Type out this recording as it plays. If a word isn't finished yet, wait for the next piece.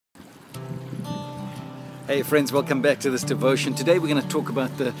Hey friends, welcome back to this devotion. Today we're going to talk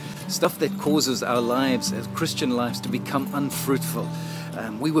about the stuff that causes our lives as Christian lives to become unfruitful.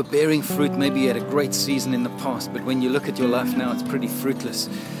 We were bearing fruit maybe at a great season in the past, but when you look at your life now, it's pretty fruitless.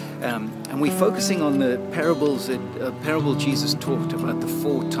 And we're focusing on the parables parable Jesus taught about the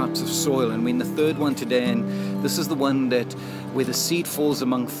 4 types of soil, and we're in the 3rd one today, and this is the one that where the seed falls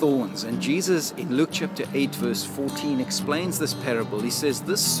among thorns. And Jesus in Luke chapter 8 verse 14 explains this parable. He says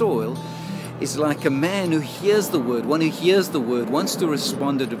this soil is like a man who hears the word. One who hears the word wants to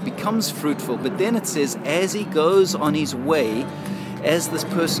respond, it becomes fruitful, but then it says as he goes on his way, as this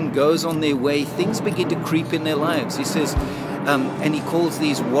person goes on their way, things begin to creep in their lives. He says, and he calls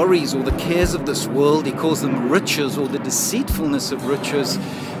these worries or the cares of this world, he calls them riches or the deceitfulness of riches,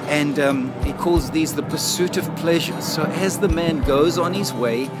 and he calls these the pursuit of pleasure. So as the man goes on his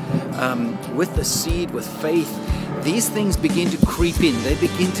way with the seed, with faith, these things begin to creep in. They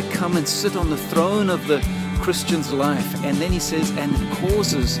begin to come and sit on the throne of the Christian's life. And then he says, and it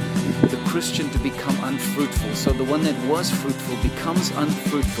causes the Christian to become unfruitful. So the one that was fruitful becomes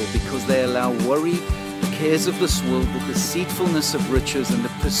unfruitful because they allow worry, the cares of this world, the deceitfulness of riches, and the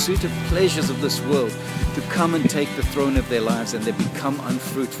pursuit of pleasures of this world to come and take the throne of their lives, and they become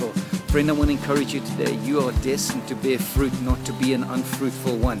unfruitful. Friend, I want to encourage you today. You are destined to bear fruit, not to be an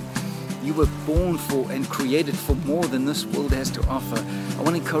unfruitful one. You were born for and created for more than this world has to offer. I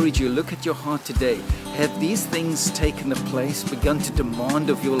want to encourage you, look at your heart today. Have these things taken the place, begun to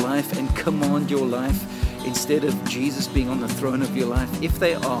demand of your life and command your life instead of Jesus being on the throne of your life? If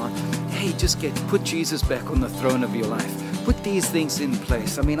they are, hey, just put Jesus back on the throne of your life. Put these things in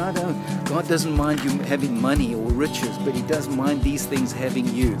place. I mean, God doesn't mind you having money or riches, but He does mind these things having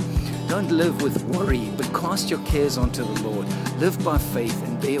you. Don't live with worry, but cast your cares onto the Lord. Live by faith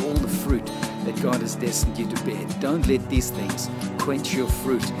and bear all the fruit that God has destined you to bear. Don't let these things quench your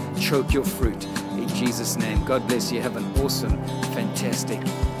fruit, choke your fruit. In Jesus' name, God bless you. Have an awesome, fantastic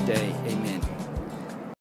day. Amen.